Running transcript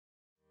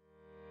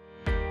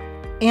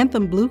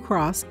Anthem Blue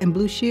Cross and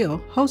Blue Shield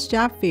host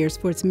job fairs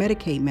for its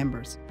Medicaid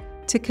members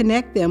to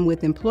connect them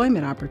with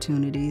employment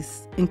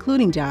opportunities,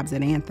 including jobs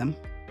at Anthem.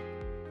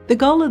 The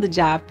goal of the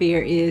job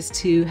fair is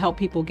to help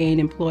people gain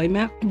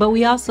employment, but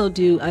we also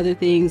do other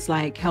things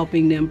like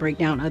helping them break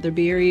down other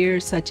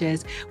barriers, such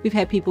as we've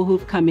had people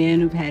who've come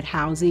in who've had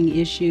housing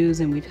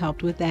issues, and we've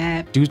helped with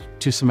that. Due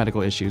to some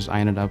medical issues,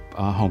 I ended up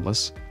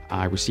homeless.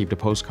 I received a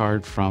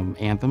postcard from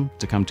Anthem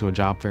to come to a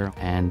job fair,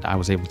 and I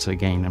was able to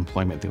gain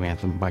employment through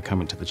Anthem by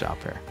coming to the job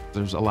fair.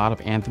 There's a lot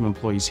of Anthem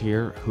employees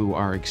here who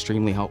are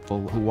extremely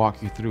helpful, who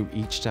walk you through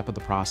each step of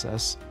the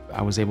process.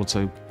 I was able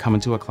to come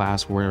into a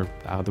class where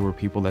there were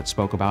people that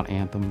spoke about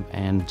Anthem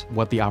and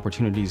what the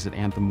opportunities at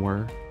Anthem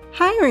were.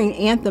 Hiring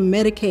Anthem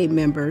Medicaid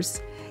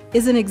members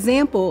is an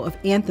example of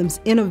Anthem's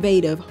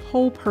innovative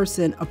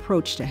whole-person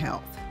approach to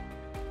health.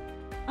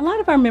 A lot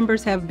of our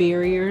members have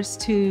barriers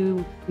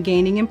to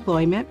gaining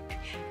employment,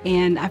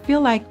 and I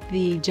feel like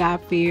the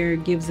job fair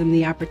gives them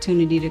the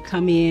opportunity to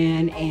come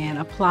in and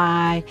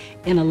apply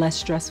in a less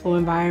stressful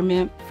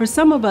environment. For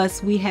some of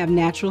us, we have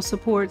natural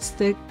supports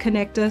that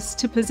connect us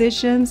to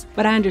positions,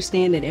 but I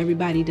understand that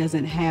everybody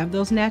doesn't have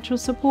those natural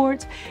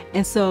supports,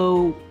 and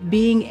so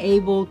being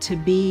able to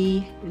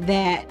be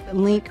that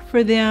link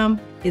for them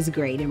is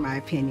great in my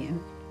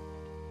opinion.